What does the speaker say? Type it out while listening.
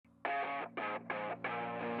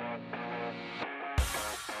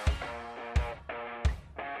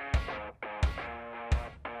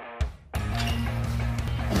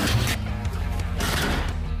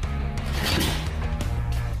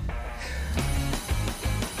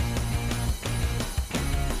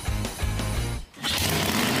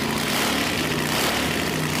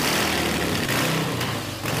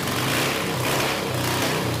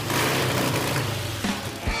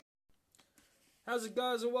How's it,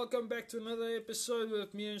 guys, and welcome back to another episode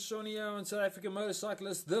with me and Shawnee on South African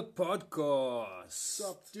Motorcyclist, the podcast. What's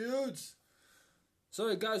up, dudes?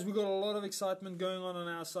 So, guys, we've got a lot of excitement going on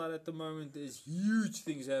our side at the moment. There's huge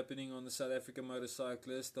things happening on the South African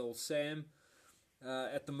Motorcyclist, old Sam,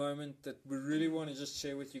 at the moment that we really want to just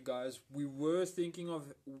share with you guys. We were thinking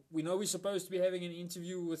of, we know we're supposed to be having an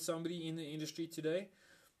interview with somebody in the industry today,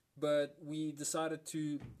 but we decided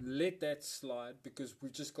to let that slide because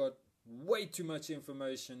we've just got way too much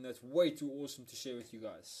information that's way too awesome to share with you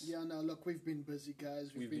guys. Yeah, no, look, we've been busy, guys.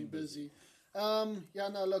 We've been busy.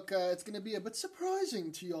 It's going to be a bit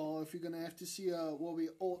surprising to y'all if you're going to have to see what we're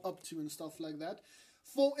all up to and stuff like that.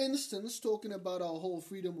 For instance, talking about our whole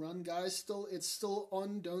freedom run, guys, it's still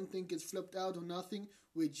on. Don't think it's flipped out or nothing.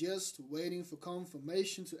 We're just waiting for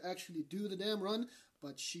confirmation to actually do the damn run,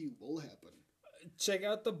 but she will happen. Check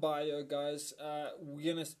out the bio, guys.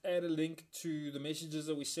 We're going to add a link to the messages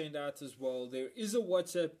that we send out as well. There is a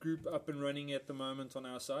WhatsApp group up and running at the moment on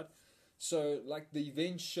our side. So, like the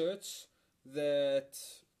event shirts that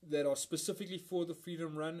are specifically for the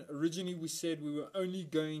Freedom Run. Originally, we said we were only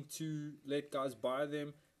going to let guys buy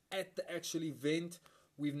them at the actual event.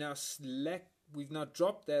 We've now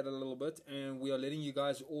dropped that a little bit, and we are letting you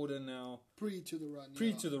guys order now Pre to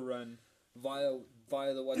the run via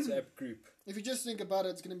the WhatsApp group. If you just think about it,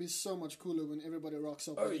 it's going to be so much cooler when everybody rocks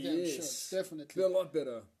up with the damn shirts. Definitely. They're a lot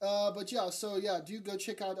better. Do go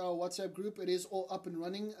check out our WhatsApp group. It is all up and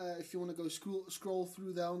running. If you want to go scroll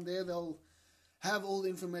through down there, they'll have all the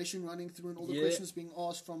information running through and all the questions being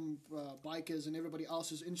asked from bikers and everybody else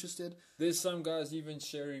who's interested. There's some guys even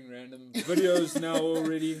sharing random videos now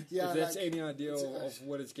already. Yeah, if that's any idea of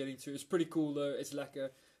what it's getting to. It's pretty cool though.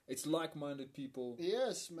 It's like-minded people.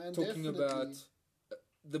 Yes, man. Talking definitely. about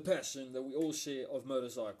the passion that we all share of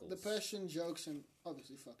motorcycles. The passion, jokes, and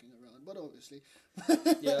obviously fucking around. But obviously.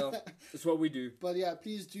 Yeah, it's what we do. But yeah,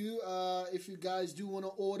 please do. If you guys do want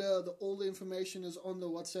to order, all the information is on the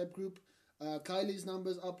WhatsApp group. Kylie's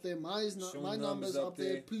number's up there. My number's up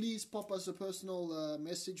there. Please pop us a personal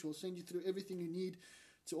message. We'll send you through everything you need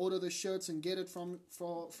to order the shirts and get it from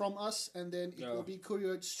us, and then it will be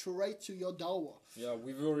couriered straight to your door. Yeah,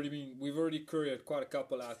 we've already couriered quite a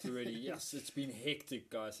couple out already. Yes, it's been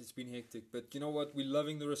hectic, guys. It's been hectic, but you know what? We're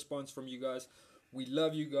loving the response from you guys. We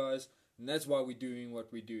love you guys, and that's why we're doing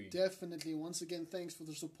what we're doing. Definitely. Once again, thanks for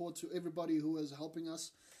the support to everybody who is helping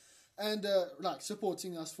us and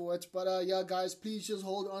supporting us for it. But guys, please just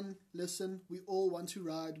hold on. Listen, we all want to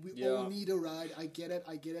ride. We all need a ride. I get it.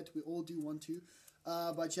 We all do want to.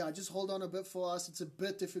 Just hold on a bit for us. It's a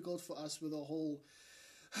bit difficult for us with the whole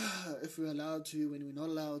if we're allowed to, when we're not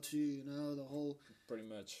allowed to, the whole... Pretty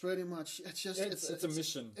much. It's a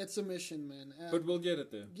mission. It's a mission, man. But we'll get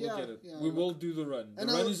it there. We will do the run. The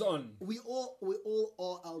run is on. We all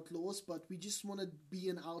are outlaws, but we just want to be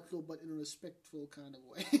an outlaw, but in a respectful kind of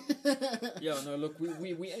way. Look,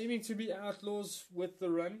 we aiming to be outlaws with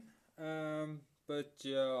the run. But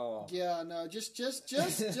just check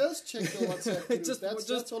the WhatsApp group.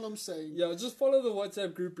 That's all I'm saying. Yeah, just follow the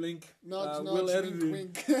WhatsApp group link. We'll add it.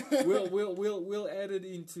 We'll add it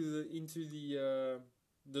into the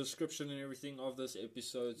description and everything of this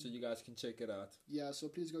episode, so you guys can check it out. Yeah, so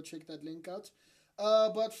please go check that link out.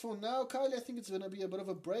 But for now, Kylie, I think it's gonna be a bit of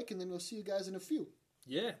a break, and then we'll see you guys in a few.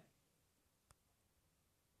 Yeah.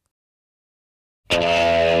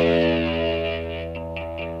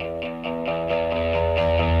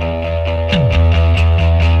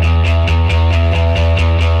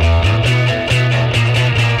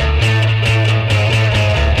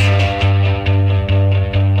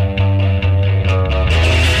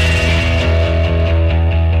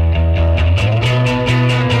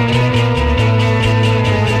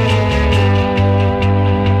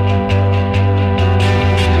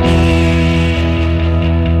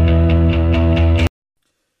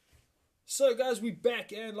 So guys, we're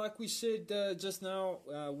back, and like we said just now,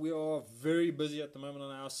 we are very busy at the moment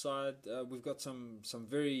on our side. We've got some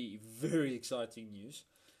very, very exciting news.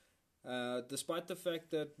 Despite the fact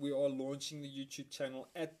that we are launching the YouTube channel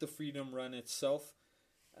at the Freedom Run itself,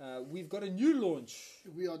 we've got a new launch.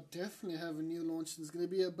 We are definitely have a new launch. It's going to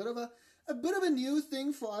be a bit of a new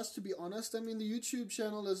thing for us, to be honest. I mean, the YouTube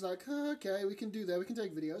channel is like, okay, we can do that. We can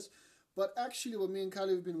take videos. But actually, what me and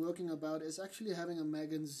Kylie have been working about is actually having a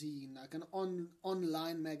magazine, like an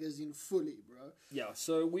online magazine fully, bro. Yeah,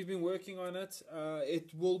 so we've been working on it.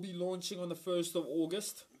 It will be launching on the 1st of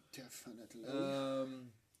August. Definitely.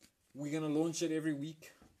 We're going to launch it every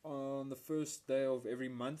week on the first day of every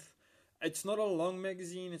month. It's not a long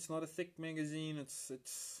magazine. It's not a thick magazine. It's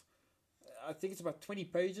I think it's about 20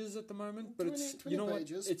 pages at the moment. But 20 you know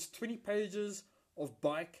pages. what? It's 20 pages of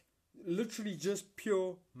bike literally just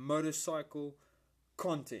pure motorcycle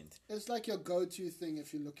content. It's like your go-to thing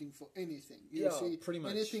if you're looking for anything. Pretty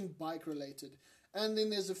much anything bike related. And then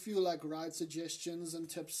there's a few like ride suggestions and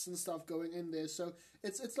tips and stuff going in there. So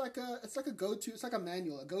it's like a go-to. It's like a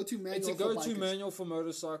manual, a go-to manual. It's a go-to manual for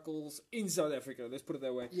motorcycles in South Africa. Let's put it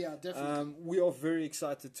that way. Yeah, definitely. We are very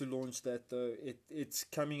excited to launch that though. It's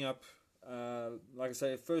coming up. Like I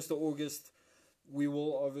say, 1st of August. We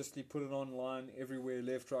will obviously put it online everywhere,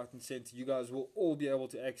 left, right, and center. You guys will all be able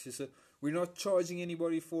to access it. We're not charging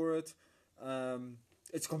anybody for it.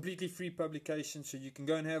 It's completely free publication, so you can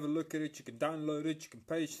go and have a look at it. You can download it. You can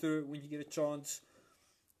page through it when you get a chance.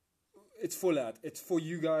 It's full out. It's for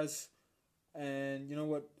you guys. And you know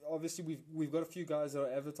what? Obviously, we've got a few guys that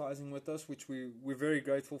are advertising with us, which we're very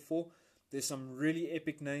grateful for. There's some really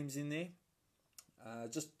epic names in there.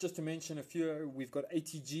 Just to mention a few, we've got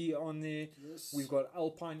ATG on there. Yes. We've got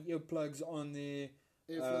Alpine earplugs on there.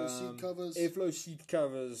 Airflow seat covers. Airflow seat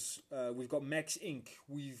covers. We've got Max Inc.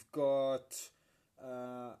 We've got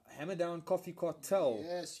Hammer Down Coffee Cartel.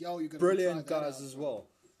 Yes, yo, you got brilliant try that guys out, as well.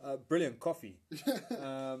 Brilliant coffee.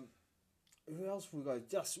 Who else we got?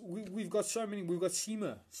 Just we've got so many. We've got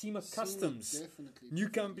SEMA Customs, definitely. New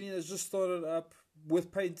company that's just started up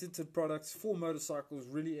with patented products for motorcycles.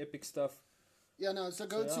 Really epic stuff. Yeah, no, it's a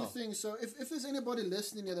go-to thing. So if there's anybody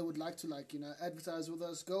listening here that would like to advertise with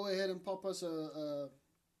us, go ahead and pop us a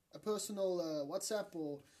personal WhatsApp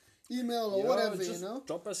or email or whatever, just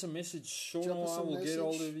drop us a message. Sean or I will get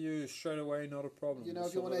hold of you straight away, not a problem.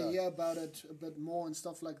 If you want to hear about it a bit more and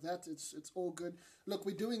stuff like that, it's all good. Look,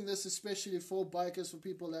 we're doing this especially for bikers, for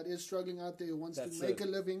people that is struggling out there who wants to make a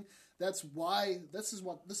living. That's why this is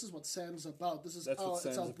what Sam's about.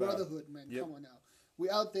 It's our brotherhood, man. Yep. Come on now.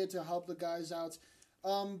 We're out there to help the guys out.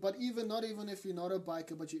 But not even if you're not a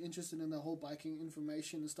biker, but you're interested in the whole biking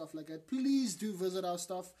information and stuff like that, please do visit our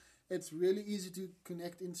stuff. It's really easy to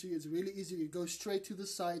connect into. It's really easy to go straight to the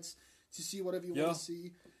sites to see whatever you want to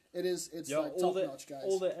see. It's like top notch, guys.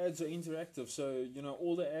 All the ads are interactive, so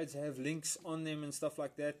all the ads have links on them and stuff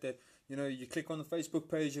like that. That you click on the Facebook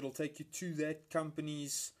page, it'll take you to that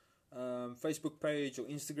company's Facebook page or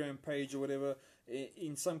Instagram page or whatever.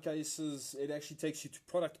 In some cases, it actually takes you to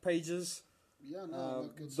product pages. Yeah, no.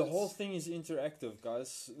 The whole thing is interactive,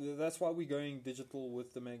 guys. That's why we're going digital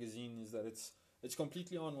with the magazine. Is that it's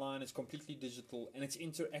completely online, it's completely digital, and it's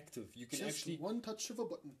interactive. You can just actually one touch of a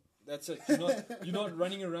button. That's it. You're not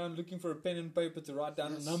running around looking for a pen and paper to write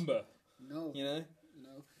down a number. No. No.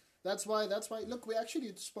 That's why. Look, we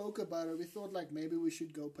actually spoke about it. We thought maybe we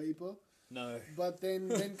should go paper. No. But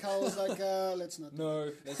then Carl was like, let's not.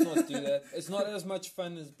 Let's not do that. It's not as much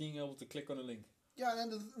fun as being able to click on a link. Yeah,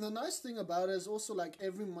 and the nice thing about it is also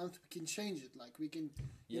every month we can change it. We can,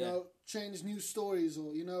 change new stories,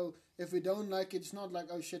 or if we don't like it, it's not like,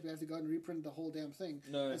 oh shit, we have to go and reprint the whole damn thing.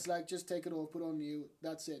 No, it's just take it off, put on new.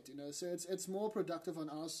 That's it. So it's more productive on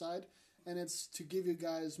our side, and it's to give you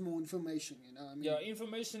guys more information.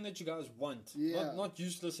 Information that you guys want. Yeah, not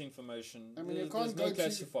useless information. You can't go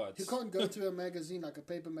classifieds. You can't go to a magazine like a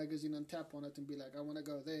paper magazine and tap on it and be like, I want to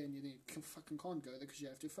go there, and you fucking can't go there because you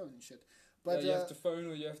have to phone and shit. But you have to phone,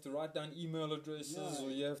 or you have to write down email addresses, or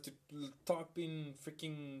you have to type in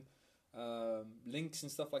freaking links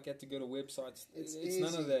and stuff like that to go to websites. It's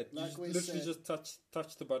none of that. You literally just touch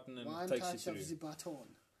the button and it takes you through. Of the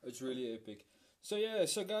button. It's really epic. So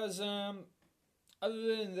guys, other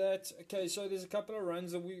than that, okay, so there's a couple of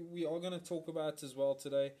runs that we are going to talk about as well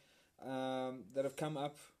today, that have come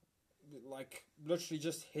up, literally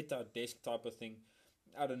just hit our desk type of thing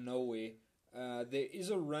out of nowhere. There is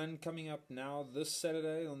a run coming up now this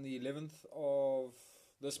Saturday on the 11th of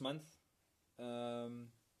this month,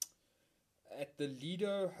 at the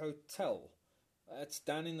Lido Hotel. It's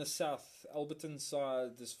down in the south, Alberton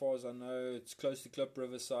side, as far as I know. It's close to Klip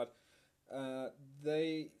Riverside.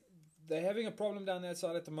 They're having a problem down that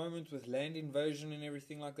side at the moment with land invasion and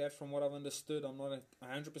everything like that, from what I've understood. I'm not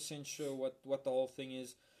 100% sure what the whole thing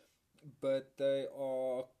is, but they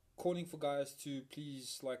are calling for guys to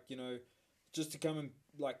please, just to come and,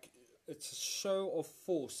 it's a show of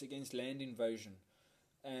force against land invasion.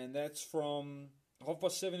 And that's from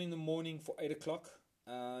 7:30 in the morning for 8 o'clock.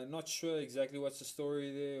 Not sure exactly what's the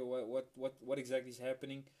story there, or what exactly is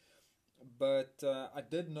happening. But I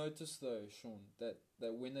did notice, though, Sean, that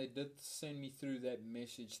when they did send me through that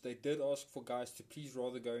message, they did ask for guys to please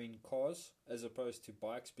rather go in cars as opposed to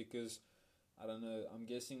bikes, because, I don't know, I'm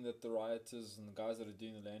guessing that the rioters and the guys that are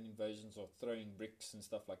doing the land invasions are throwing bricks and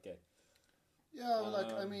stuff like that. Yeah,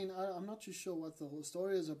 I'm not too sure what the whole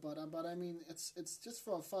story is about, but it's just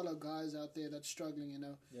for our fellow guys out there that's struggling,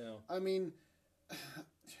 Yeah.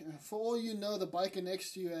 for all you know, the biker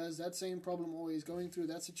next to you has that same problem or is going through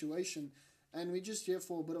that situation, and we're just here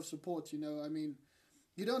for a bit of support. I mean,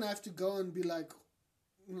 you don't have to go and be like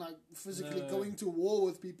physically going to war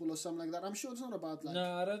with people or something like that. I'm sure it's not about like.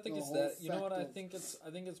 No, I don't think it's that. You know what? I think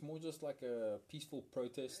it's more just like a peaceful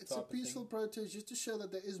protest. It's a peaceful protest, just to show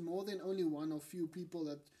that there is more than only one or few people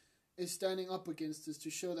that is standing up against this, to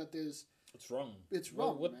show that there's. It's wrong. It's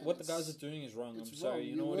wrong. What the guys are doing is wrong. I'm sorry.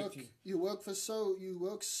 You know what? You work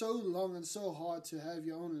so long and so hard to have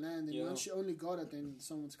your own land, and once you only got it, then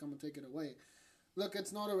someone's come and take it away. Look,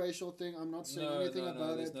 it's not a racial thing. I'm not saying anything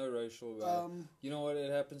about it. There's no racial. You know what?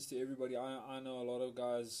 It happens to everybody. I know a lot of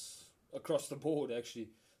guys across the board actually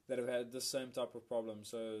that have had the same type of problem.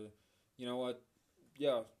 So, you know what?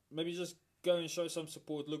 Yeah, maybe just go and show some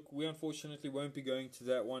support. Look, we unfortunately won't be going to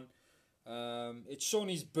that one. It's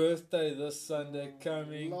Shawnee's birthday this Sunday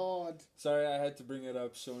coming. Lord. Sorry, I had to bring it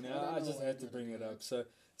up, Shawnee. I just had to bring it up.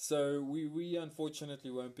 So we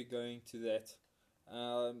unfortunately won't be going to that.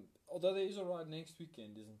 Although there is a ride next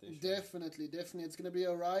weekend, isn't there? Definitely. It's going to be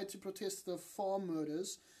a ride to protest the farm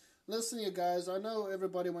murders. Listen, you guys, I know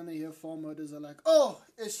everybody when they hear farm murders are like, oh,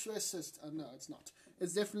 it's racist. No, it's not.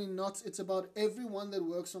 It's definitely not. It's about everyone that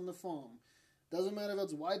works on the farm. Doesn't matter if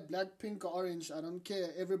it's white, black, pink, or orange. I don't care.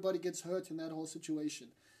 Everybody gets hurt in that whole situation.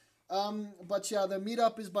 But yeah, the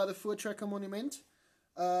meetup is by the Voortrekker Monument.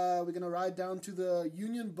 We're going to ride down to the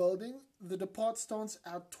Union Building. The depart starts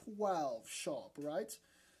at 12 sharp, right?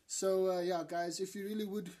 So, yeah, guys, if you really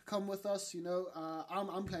would come with us,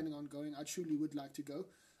 I'm planning on going. I truly would like to go.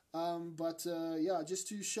 But yeah, just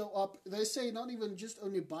to show up. They say not even just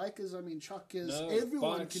only bikers, I mean truckers,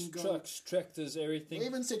 everyone bikes, can go. Trucks, tractors, everything. They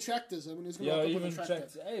even say tractors. I mean, who's going to rock up on a tractor?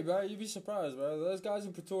 Tractors. Hey, bro, you'd be surprised, bro. Those guys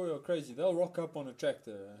in Pretoria are crazy. They'll rock up on a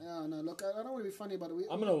tractor. Yeah, no, look, I don't want to be funny, but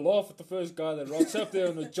I'm going to laugh at the first guy that rocks up there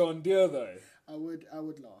on a John Deere, though. I would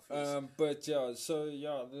laugh. Yes. But yeah, so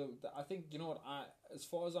yeah, I think, you know what, as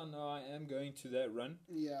far as I know, I am going to that run.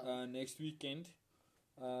 Yeah. Next weekend.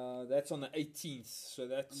 That's on the 18th, so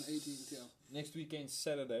that's on the 18th. Yeah. Next weekend,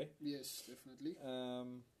 Saturday. Yes, definitely.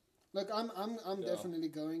 Look, I'm definitely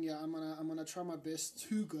going. Yeah, I'm gonna try my best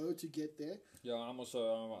to go to get there. Yeah, I'm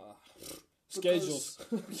also schedules.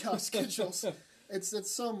 Yeah, schedules.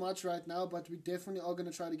 It's so much right now, but we definitely are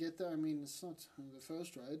gonna try to get there. I mean, it's not the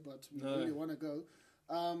first ride, but we really want to go.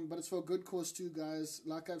 But it's for a good cause too, guys.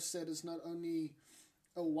 Like I've said, it's not only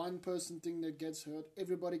a one-person thing that gets hurt.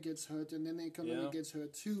 Everybody gets hurt, and then the economy gets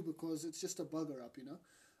hurt too, because it's just a bugger up,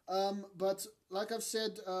 But like I've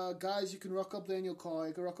said, guys, you can rock up there in your car.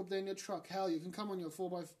 You can rock up there in your truck. Hell, you can come on your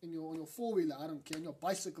on your 4-wheeler. I don't care. On your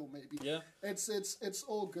bicycle, maybe. Yeah. It's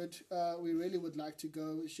all good. We really would like to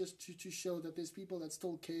go. It's just to show that there's people that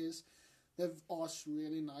still cares. They've asked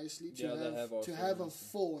really nicely to have a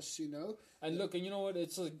force, And look, and you know what?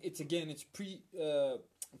 It's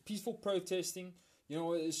peaceful protesting. You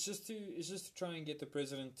know, it's just to try and get the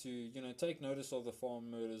president to, take notice of the farm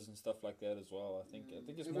murders and stuff like that as well. I think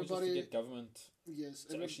it's more just to get government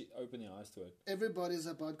to actually open their eyes to it. Everybody's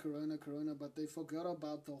about corona, but they forgot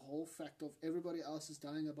about the whole fact of everybody else is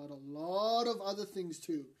dying about a lot of other things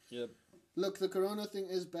too. Yep. Look, the corona thing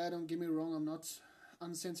is bad. Don't get me wrong. I'm not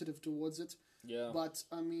unsensitive towards it. Yeah. But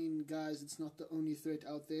I mean, guys, it's not the only threat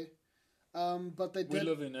out there. But we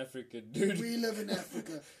live in Africa, dude. We live in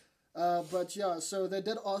Africa. But yeah, so they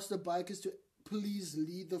did ask the bikers to please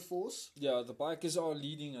lead the force. Yeah, the bikers are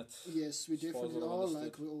leading it. Yes, we definitely are,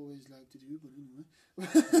 like we always like to do, but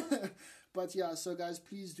anyway. But yeah, so guys,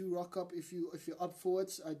 please do rock up if you're up for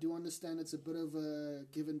it. I do understand it's a bit of a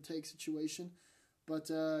give and take situation. But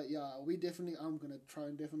yeah, I'm going to try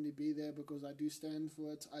and definitely be there because I do stand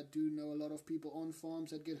for it. I do know a lot of people on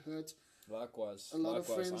farms that get hurt. Likewise. A lot of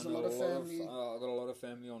friends, a lot of family. I got a lot of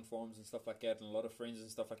family on farms and stuff like that, and a lot of friends and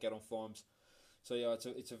stuff like that on farms. So yeah,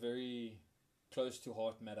 it's a very close to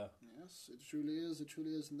heart matter. Yes, it truly is,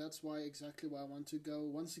 and that's exactly why I want to go.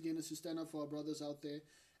 Once again, is to stand up for our brothers out there.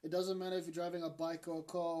 It doesn't matter if you're driving a bike or a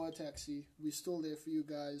car or a taxi. We're still there for you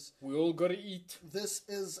guys. We all gotta eat. This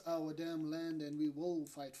is our damn land, and we will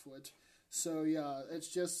fight for it. So yeah, it's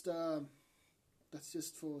just that's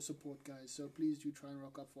just for support, guys. So please do try and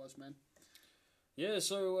rock up for us, man. Yeah,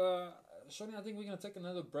 so, Shawnee, I think we're going to take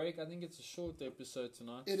another break. I think it's a short episode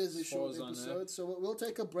tonight. It is a short episode, so we'll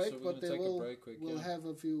take a break, but then we'll have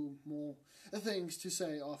a few more things to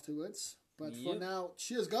say afterwards. But for now,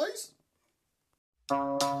 cheers, guys!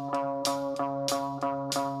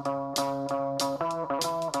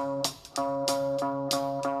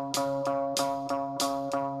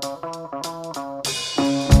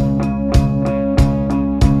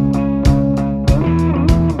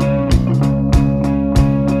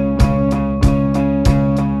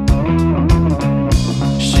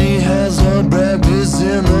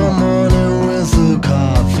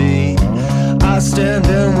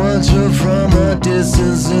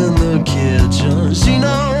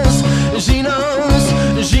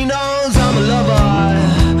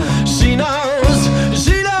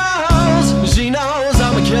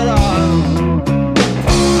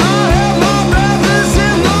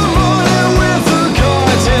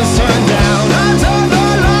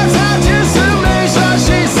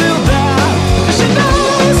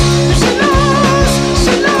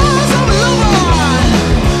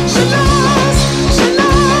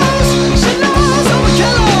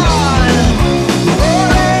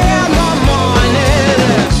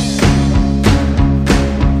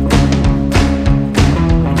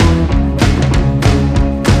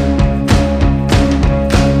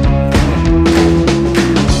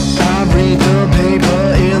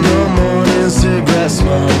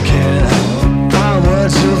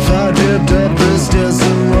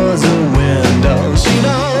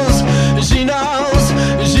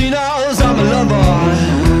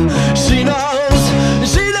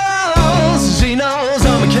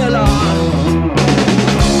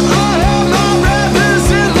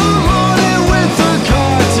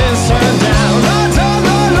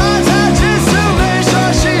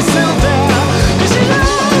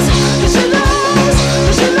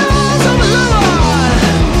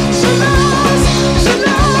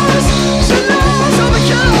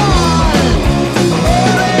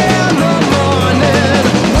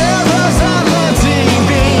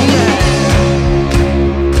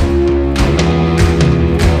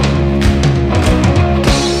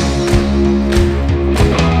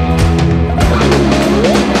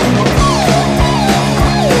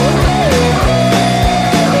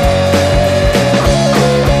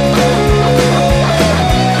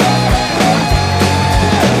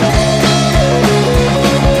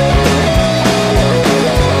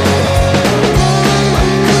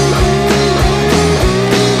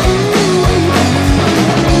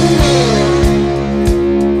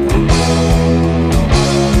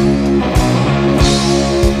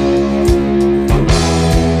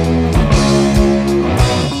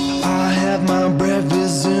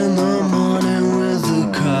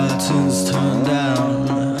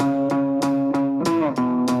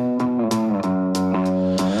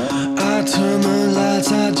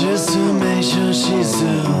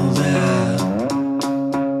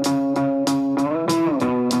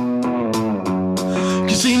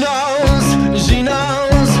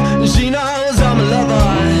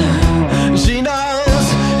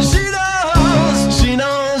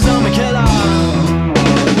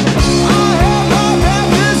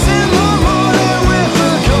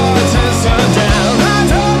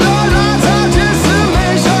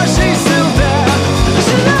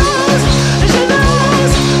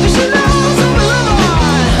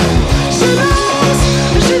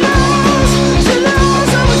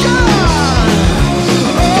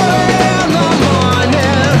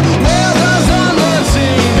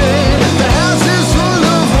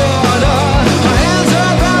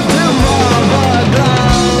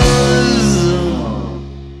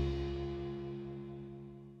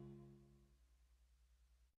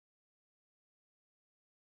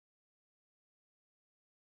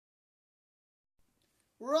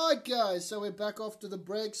 Right, guys, so we're back after the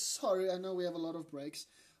break. Sorry, I know we have a lot of breaks,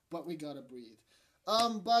 but we gotta breathe.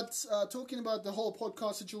 But talking about the whole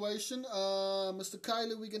podcast situation, Mr.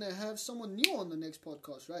 Kyler, we're gonna have someone new on the next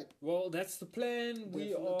podcast, right? Well, that's the plan. Definitely.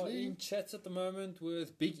 We are in chats at the moment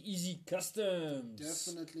with Big Easy Customs.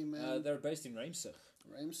 Definitely, man. They're based in Ramsey.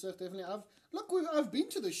 Ramsey, definitely. I've been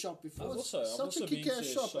to the shop before. I've Such a kick-ass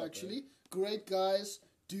shop, actually. Great guys.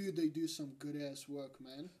 Dude, they do some good-ass work,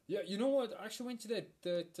 man. Yeah, you know what? I actually went to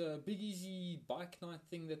that Big Easy bike night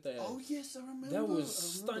thing that they had. Oh, yes, I remember. That was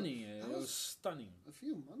stunning. It was stunning. A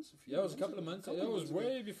few months. Yeah, it was a couple of months. That was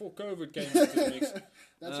way before COVID came into the mix.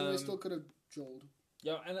 That's when they still could have jolled.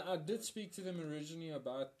 Yeah, and I did speak to them originally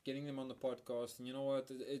about getting them on the podcast. And you know what?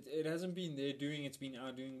 It hasn't been their doing, it's been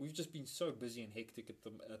our doing. We've just been so busy and hectic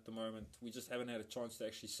at the moment. We just haven't had a chance to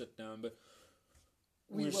actually sit down. But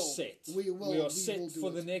we're set. We are set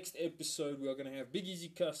for the next episode. We are going to have Big Easy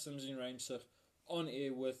Customs in Ramsey on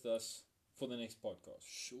air with us for the next podcast.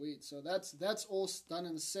 Sweet. So that's all done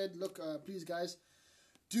and said. Look, please, guys,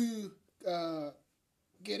 do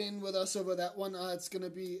get in with us over that one. It's going to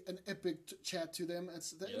be an epic chat to them.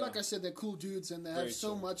 Like I said, they're cool dudes and they have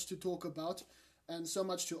so much to talk about and so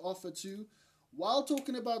much to offer too. While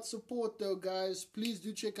talking about support, though, guys, please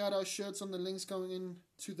do check out our shirts on the links coming in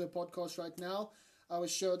to the podcast right now. Our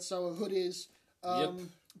shirts, our hoodies.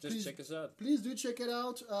 Just check us out. Please do check it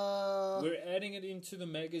out. We're adding it into the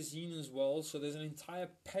magazine as well. So there's an entire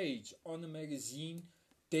page on the magazine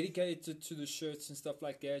dedicated to the shirts and stuff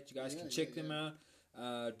like that. You guys can check them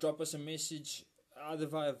out. Drop us a message either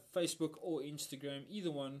via Facebook or Instagram.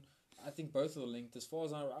 Either one. I think both are linked. As far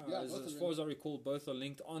as I recall, both are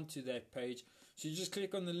linked onto that page. So you just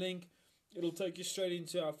click on the link. It'll take you straight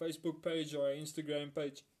into our Facebook page or our Instagram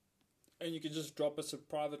page. And you can just drop us a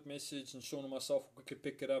private message and Sean and myself we could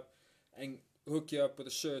pick it up and hook you up with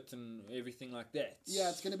a shirt and everything like that.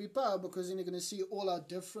 Yeah, it's going to be power because then you're going to see all our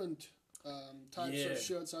different types of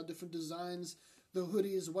shirts, our different designs, the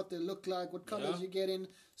hoodies, what they look like, what colors you get in.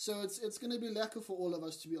 So it's going to be lacquer for all of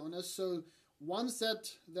us, to be honest. So once that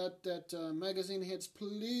magazine hits,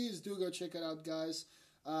 please do go check it out, guys.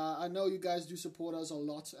 I know you guys do support us a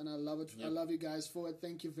lot, and I love it. Yep. I love you guys for it.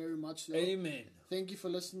 Thank you very much. Though. Amen. Thank you for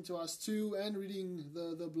listening to us too, and reading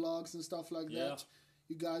the blogs and stuff like that.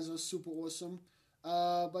 You guys are super awesome.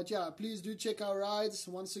 But yeah, please do check our rides.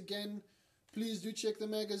 Once again, please do check the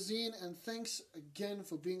magazine, and thanks again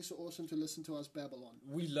for being so awesome to listen to us babble on.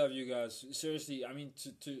 We love you guys. Seriously, I mean,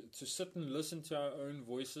 to sit and listen to our own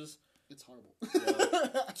voices. It's horrible.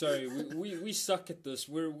 Sorry, we suck at this.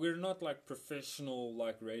 We're not like professional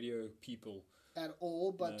like radio people at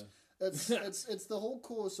all. But it's the whole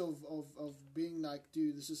course of being like,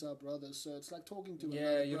 dude, this is our brothers. So it's like talking to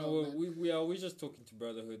we're just talking to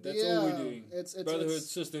brotherhood. That's all we're doing. It's brotherhood,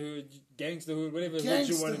 sisterhood, gangsterhood, whatever hood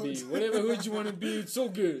you want to be. Whatever hood you want to be, it's all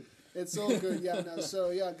good. It's all good. Yeah. No. So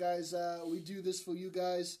yeah, guys, we do this for you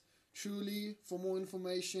guys. Truly, for more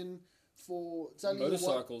information. For telling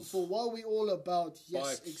motorcycles, for what we all about.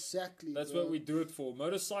 Yes, bikes. Exactly. That's what we do it for.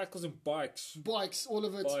 Motorcycles and bikes. Bikes, all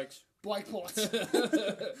of it. Bikes. Bike parts.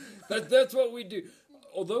 That's what we do.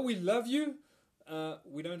 Although we love you,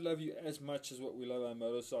 we don't love you as much as what we love our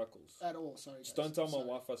motorcycles. At all, sorry. Guys. Just don't tell my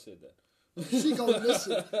wife I said that. She gonna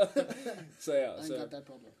listen. So yeah, I ain't got that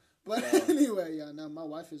problem. But anyway, my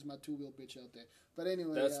wife is my two-wheel bitch out there. But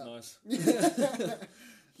anyway, that's nice.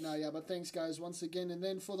 No, but thanks, guys, once again. And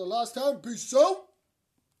then for the last time, peace out.